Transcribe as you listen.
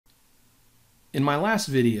In my last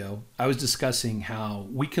video, I was discussing how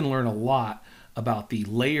we can learn a lot about the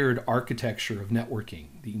layered architecture of networking,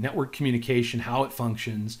 the network communication, how it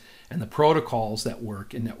functions, and the protocols that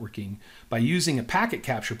work in networking by using a packet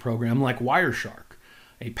capture program like Wireshark,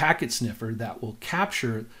 a packet sniffer that will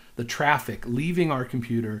capture the traffic leaving our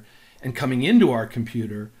computer and coming into our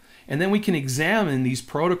computer, and then we can examine these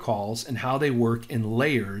protocols and how they work in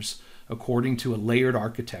layers according to a layered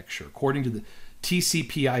architecture, according to the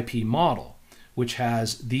TCP/IP model, which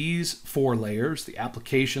has these 4 layers: the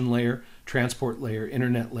application layer, transport layer,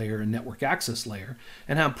 internet layer, and network access layer,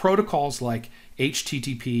 and have protocols like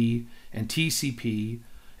HTTP and TCP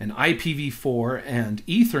and IPv4 and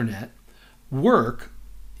Ethernet work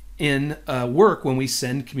when we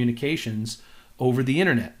send communications over the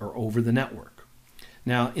internet or over the network.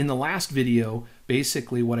 Now, in the last video,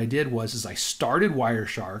 basically what I did was I started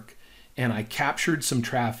Wireshark and I captured some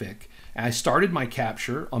traffic. I started my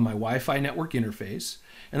capture on my Wi-Fi network interface,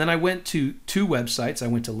 and then I went to 2 websites. I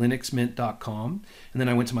went to linuxmint.com, and then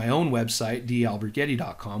I went to my own website,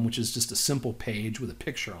 dalbergetti.com, which is just a simple page with a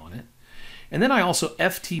picture on it. And then I also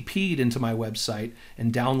FTP'd into my website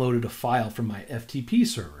and downloaded a file from my FTP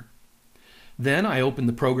server. Then I opened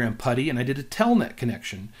the program PuTTY and I did a telnet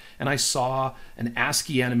connection, and I saw an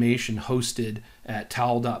ASCII animation hosted at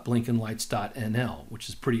towel.blinkenlights.nl, which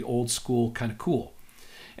is pretty old school, kind of cool.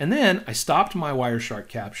 And then I stopped my Wireshark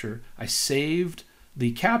capture. I saved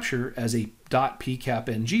the capture as a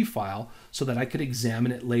 .pcapng file so that I could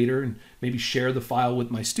examine it later and maybe share the file with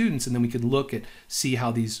my students, and then we could look at see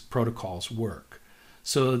how these protocols work.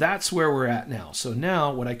 So that's where we're at now. So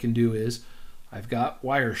now what I can do is I've got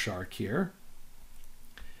Wireshark here,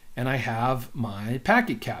 and I have my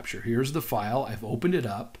packet capture. Here's the file. I've opened it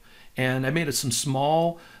up, and I made some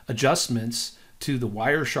small adjustments to the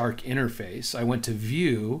Wireshark interface. I went to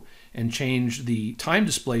View and changed the time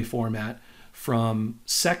display format from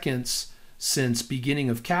seconds since beginning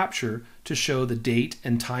of capture to show the date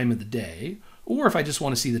and time of the day. Or if I just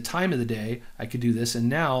want to see the time of the day, I could do this, and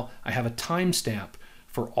now I have a timestamp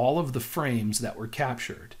for all of the frames that were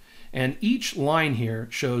captured. And each line here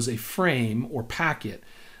shows a frame or packet.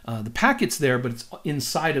 The packet's there, but it's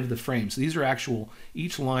inside of the frame. So these are actual,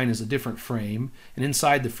 each line is a different frame, and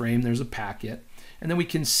inside the frame there's a packet. And then we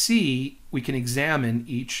can examine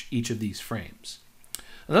each of these frames.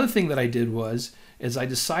 Another thing that I did is I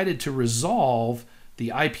decided to resolve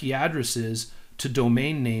the IP addresses to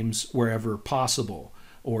domain names wherever possible,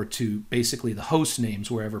 or to basically the host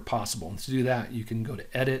names wherever possible. And to do that, you can go to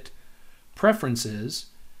Edit, Preferences,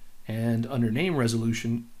 and under Name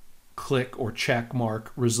Resolution, click or check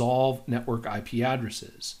mark Resolve Network IP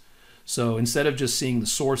Addresses. So instead of just seeing the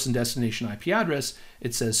source and destination IP address,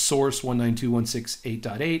 it says source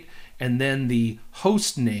 192.168.8 and then the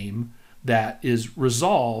host name that is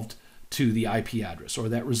resolved to the IP address, or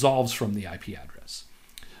that resolves from the IP address.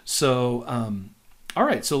 So, all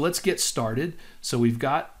right, so let's get started. So we've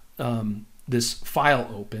got this file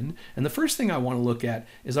open, and the first thing I want to look at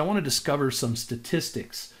is I want to discover some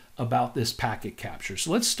statistics about this packet capture.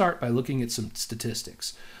 So let's start by looking at some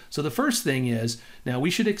statistics. So the first thing is, now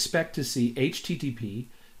we should expect to see HTTP,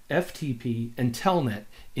 FTP, and Telnet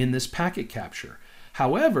in this packet capture.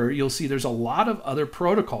 However, you'll see there's a lot of other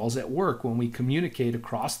protocols at work when we communicate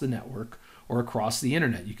across the network or across the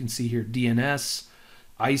internet. You can see here DNS,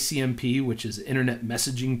 ICMP, which is Internet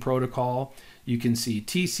Messaging Protocol. You can see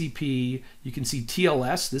TCP, you can see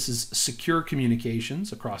TLS. This is secure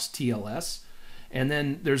communications across TLS. And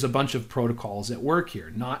then there's a bunch of protocols at work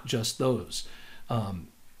here, not just those.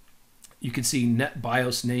 You can see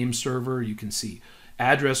NetBIOS name server, you can see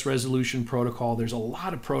address resolution protocol. There's a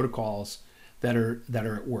lot of protocols that are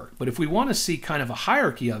at work. But if we want to see kind of a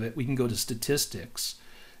hierarchy of it, we can go to statistics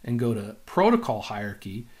and go to protocol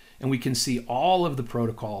hierarchy, and we can see all of the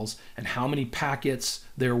protocols and how many packets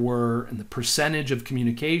there were and the percentage of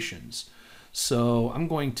communications. So I'm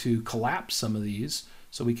going to collapse some of these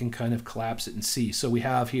so we can kind of collapse it and see. So we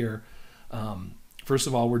have here, first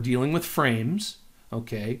of all, we're dealing with frames.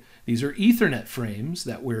 Okay, these are Ethernet frames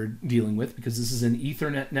that we're dealing with because this is an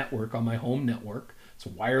Ethernet network on my home network. It's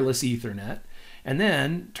wireless Ethernet. And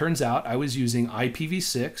then turns out I was using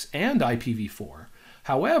IPv6 and IPv4.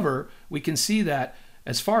 However, we can see that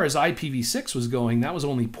as far as IPv6 was going, that was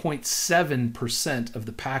only 0.7% of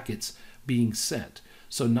the packets being sent.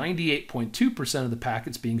 So 98.2% of the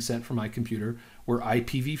packets being sent from my computer were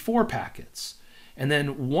IPv4 packets. And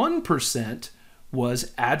then 1%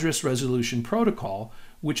 was address resolution protocol,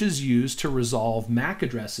 which is used to resolve MAC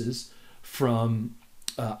addresses from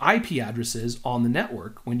IP addresses on the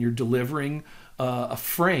network when you're delivering a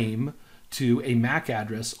frame to a MAC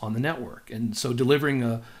address on the network. And so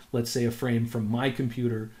delivering let's say, a frame from my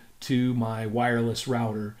computer to my wireless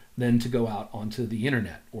router, then to go out onto the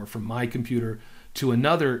internet, or from my computer to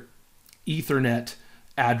another Ethernet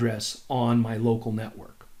address on my local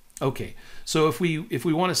network. Okay, so if we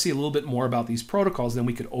want to see a little bit more about these protocols, then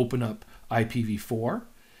we could open up IPv4,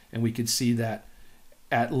 and we could see that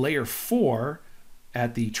at layer 4,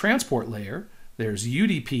 at the transport layer, there's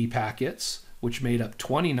UDP packets, which made up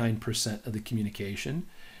 29% of the communication,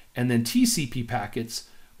 and then TCP packets,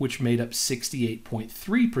 which made up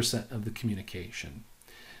 68.3% of the communication.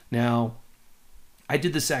 Now, I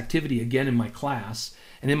did this activity again in my class,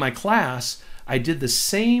 and in my class, I did the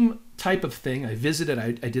same type of thing. I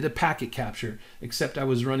did a packet capture, except I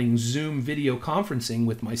was running Zoom video conferencing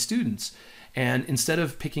with my students. And instead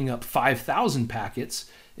of picking up 5,000 packets,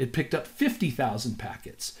 it picked up 50,000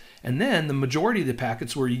 packets. And then the majority of the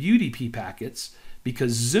packets were UDP packets,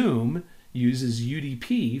 because Zoom uses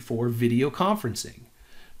UDP for video conferencing.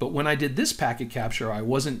 But when I did this packet capture, I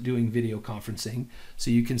wasn't doing video conferencing. So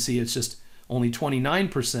you can see it's just only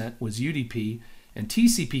 29% was UDP, and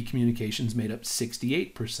TCP communications made up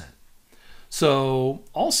 68%. So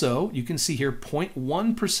also, you can see here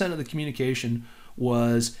 0.1% of the communication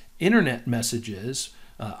was internet messages.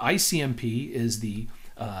 ICMP is the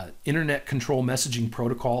Internet Control Messaging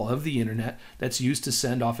Protocol of the internet that's used to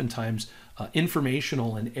send oftentimes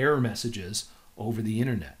informational and error messages over the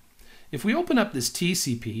internet. If we open up this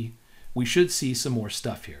TCP, we should see some more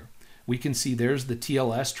stuff here. We can see there's the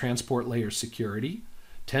TLS, Transport Layer Security.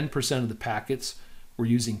 10% of the packets were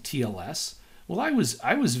using TLS. Well, I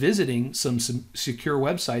was visiting some secure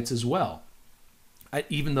websites as well.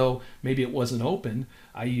 Even though maybe it wasn't open,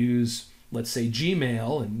 I use, let's say,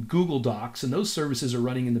 Gmail and Google Docs, and those services are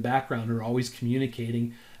running in the background, are always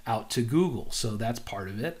communicating out to Google. So that's part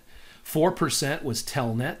of it. 4% was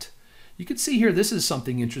Telnet. You can see here, this is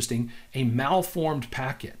something interesting, a malformed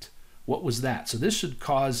packet. What was that? So this should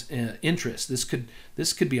cause interest. This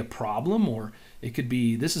could be a problem, or it could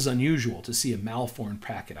be, this is unusual to see a malformed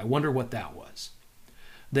packet. I wonder what that was.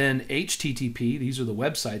 Then HTTP, these are the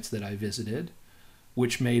websites that I visited,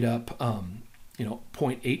 which made up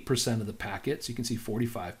 0.8% of the packets. You can see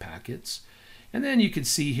 45 packets. And then you can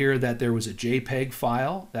see here that there was a JPEG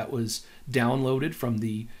file that was downloaded from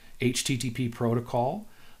the HTTP protocol.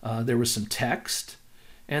 There was some text,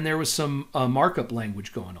 and there was some markup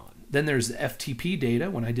language going on. Then there's the FTP data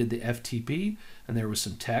when I did the FTP, and there was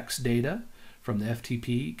some text data from the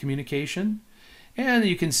FTP communication. And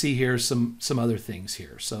you can see here some other things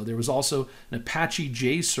here. So there was also an Apache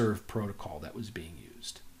JServe protocol that was being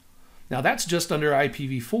used. Now that's just under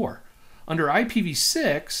IPv4. Under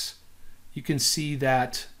IPv6, you can see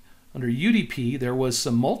that under UDP, there was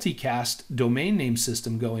some multicast domain name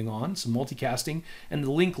system going on, some multicasting, and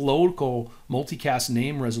the link local multicast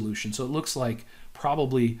name resolution. So it looks like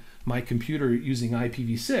probably my computer using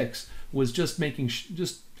IPv6 was just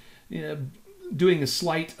doing a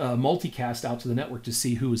slight multicast out to the network to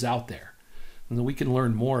see who was out there. And then we can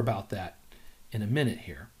learn more about that in a minute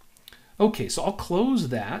here. Okay, so I'll close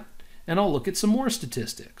that, and I'll look at some more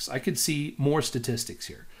statistics. I could see more statistics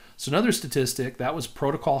here. So another statistic, that was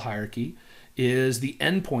protocol hierarchy, is the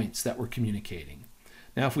endpoints that we're communicating.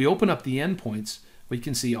 Now if we open up the endpoints, we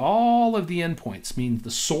can see all of the endpoints, means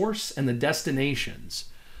the source and the destinations,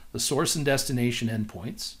 the source and destination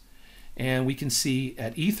endpoints. And we can see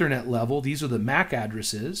at Ethernet level, these are the MAC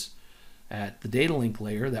addresses at the data link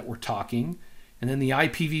layer that we're talking, and then the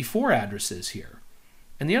IPv4 addresses here.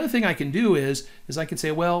 And the other thing I can do is I can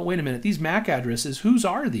say, well, wait a minute, these MAC addresses, whose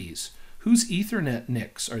are these? Whose Ethernet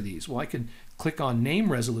NICs are these? Well, I can click on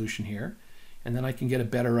name resolution here, and then I can get a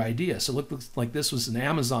better idea. So it looks like this was an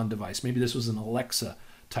Amazon device. Maybe this was an Alexa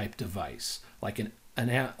type device, like an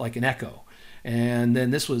Echo. And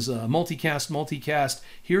then this was a multicast.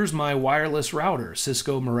 Here's my wireless router,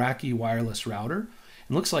 Cisco Meraki wireless router.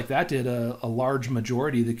 It looks like that did a large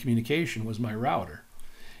majority of the communication was my router.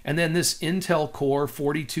 And then this Intel Core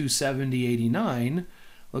 427089,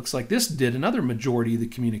 looks like this did another majority of the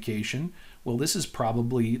communication. Well, this is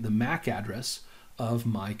probably the MAC address of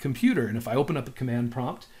my computer. And if I open up a command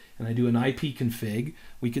prompt and I do an IP config,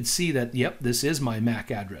 we could see that, yep, this is my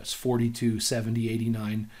MAC address,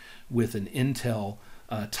 427089, with an Intel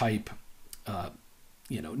type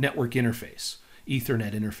network interface,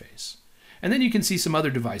 Ethernet interface. And then you can see some other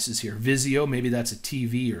devices here. Vizio, maybe that's a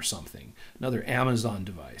TV or something. Another Amazon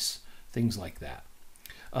device, things like that.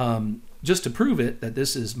 Just to prove it, that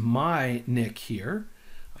this is my NIC here,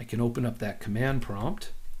 I can open up that command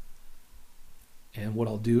prompt. And what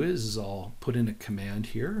I'll do is I'll put in a command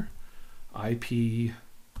here, IP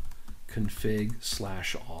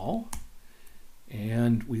config/all.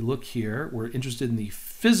 And we look here, we're interested in the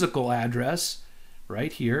physical address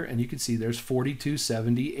right here, and you can see there's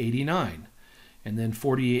 4270.89. And then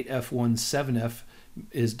 48F17F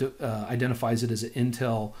identifies it as an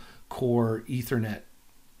Intel Core Ethernet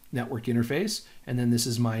network interface. And then this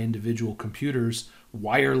is my individual computer's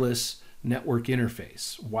wireless network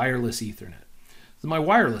interface, wireless Ethernet. This is my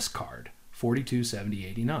wireless card,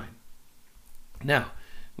 4270.89. Now,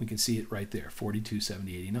 we can see it right there,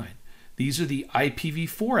 4270.89. These are the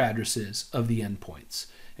IPv4 addresses of the endpoints.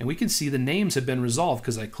 And we can see the names have been resolved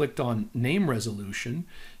because I clicked on name resolution,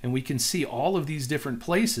 and we can see all of these different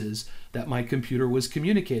places that my computer was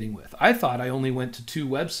communicating with. I thought I only went to 2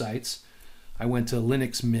 websites. I went to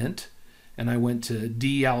Linux Mint, and I went to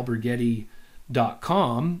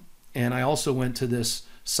dalbergetti.com, and I also went to this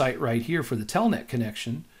site right here for the telnet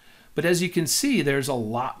connection. But as you can see, there's a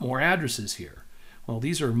lot more addresses here. Well,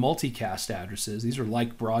 these are multicast addresses. These are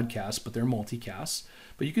like broadcasts, but they're multicasts.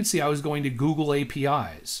 But you can see I was going to Google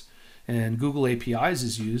APIs. And Google APIs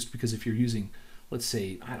is used because if you're using, let's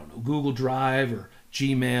say, I don't know, Google Drive or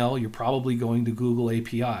Gmail, you're probably going to Google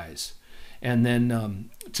APIs. And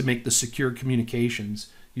then to make the secure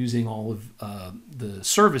communications using all of the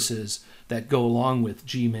services that go along with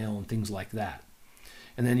Gmail and things like that.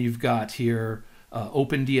 And then you've got here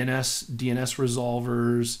OpenDNS, DNS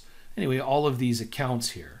resolvers. Anyway, all of these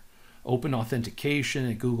accounts here. Open authentication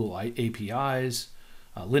at Google APIs,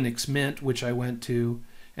 Linux Mint, which I went to,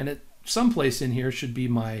 and at some place in here should be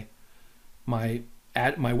my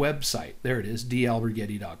website. There it is,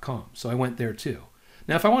 dalbergetti.com. So I went there too.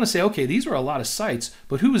 Now, if I want to say, okay, these are a lot of sites,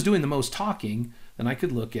 but who was doing the most talking, then I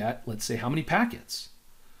could look at, let's say, how many packets,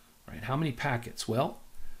 right? How many packets? Well,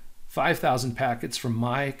 5,000 packets from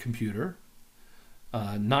my computer,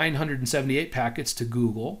 978 packets to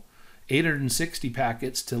Google, 860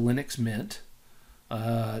 packets to Linux Mint.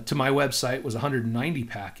 To my website was 190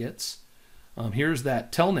 packets. Here's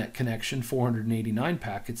that telnet connection, 489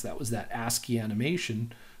 packets. That was that ASCII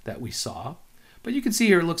animation that we saw. But you can see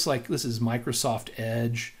here it looks like this is Microsoft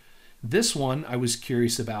Edge. This one I was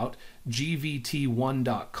curious about,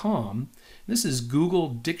 gvt1.com. This is Google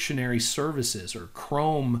Dictionary Services, or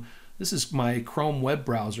Chrome. This is my Chrome web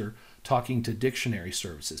browser talking to dictionary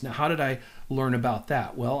services. Now, how did I learn about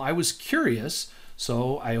that? Well, I was curious,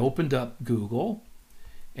 so I opened up Google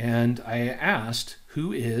and I asked,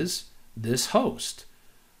 who is this host?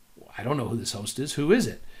 I don't know who this host is. Who is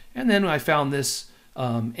it? And then I found this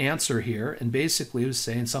answer here, and basically it was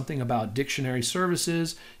saying something about dictionary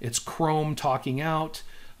services. It's Chrome talking out,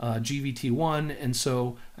 GVT1, and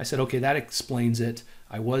so I said, okay, that explains it.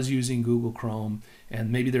 I was using Google Chrome,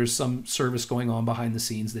 and maybe there's some service going on behind the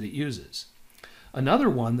scenes that it uses. Another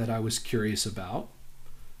one that I was curious about,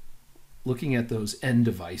 looking at those end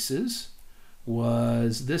devices,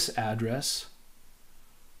 was this address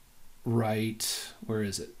right, where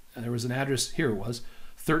is it? There was an address, here it was,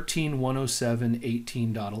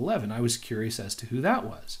 13.107.18.11. I was curious as to who that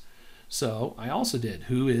was. So I also did,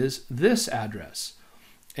 who is this address?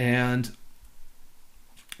 And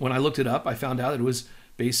when I looked it up, I found out it was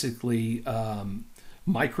basically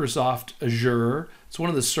Microsoft Azure. It's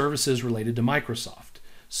one of the services related to Microsoft.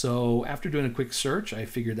 So after doing a quick search, I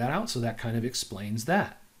figured that out, so that kind of explains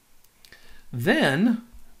that. Then,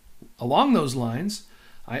 along those lines,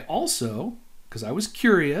 I also, because I was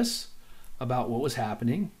curious about what was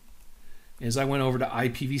happening, is I went over to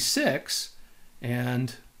IPv6,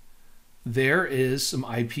 and there is some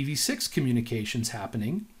IPv6 communications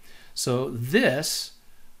happening. So this,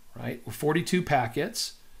 right, 42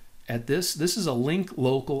 packets at this is a link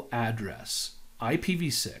local address,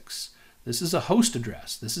 IPv6. This is a host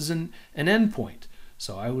address. This is an endpoint.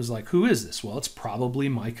 So I was like, who is this? Well, it's probably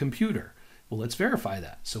my computer. Well, let's verify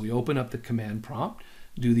that. So we open up the command prompt,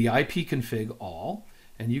 do the ipconfig all,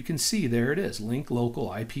 and you can see there it is, link local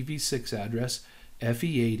IPv6 address,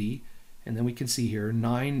 FE80, and then we can see here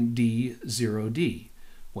 9D0D.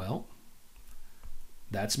 Well,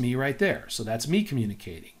 that's me right there. So that's me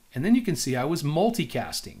communicating. And then you can see I was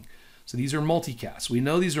multicasting. So these are multicasts. We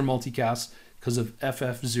know these are multicasts because of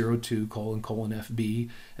FF02::FB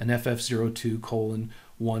and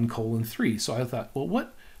FF02:1:3. So I thought,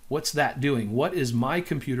 well, what's that doing? What is my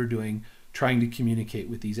computer doing trying to communicate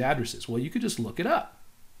with these addresses? Well, you could just look it up.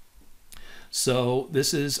 So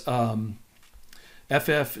this is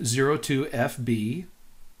FF02FB,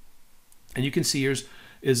 and you can see here's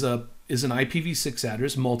is an IPv6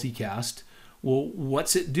 address, multicast. Well,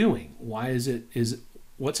 what's it doing? What's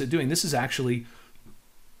it doing? This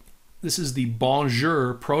is the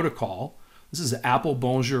Bonjour protocol. This is the Apple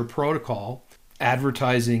Bonjour protocol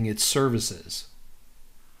advertising its services.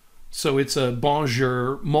 So it's a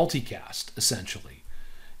Bonjour multicast, essentially.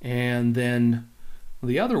 And then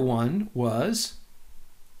the other one was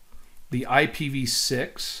the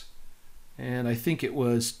IPv6, and I think it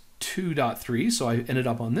was 2.3. So I ended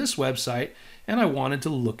up on this website, and I wanted to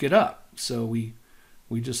look it up. So we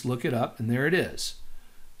just look it up, and there it is.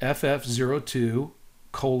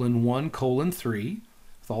 FF02:1:3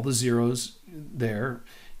 with all the zeros there.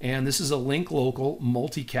 And this is a link local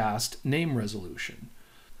multicast name resolution.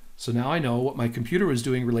 So now I know what my computer was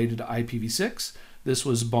doing related to IPv6. This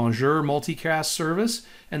was Bonjour multicast service,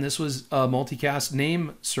 and this was a multicast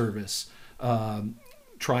name service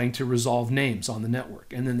trying to resolve names on the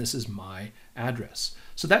network. And then this is my address.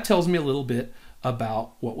 So that tells me a little bit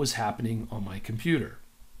about what was happening on my computer.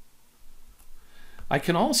 I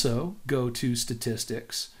can also go to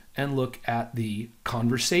statistics and look at the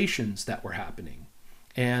conversations that were happening.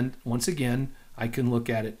 And once again, I can look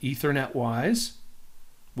at it Ethernet-wise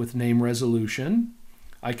with name resolution.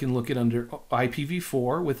 I can look at under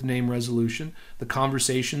IPv4 with name resolution, the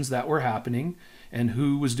conversations that were happening and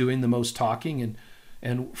who was doing the most talking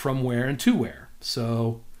and from where and to where.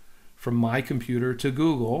 So from my computer to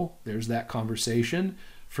Google, there's that conversation.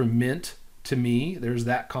 From Mint to me, there's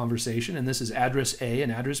that conversation. And this is address A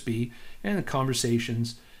and address B and the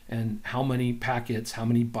conversations and how many packets, how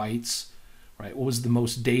many bytes, right? What was the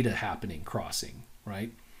most data happening, crossing,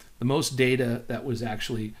 right? The most data that was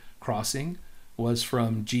actually crossing was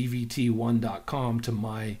from gvt1.com to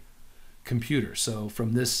my computer. So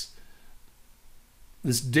from this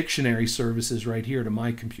dictionary services right here to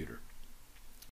my computer.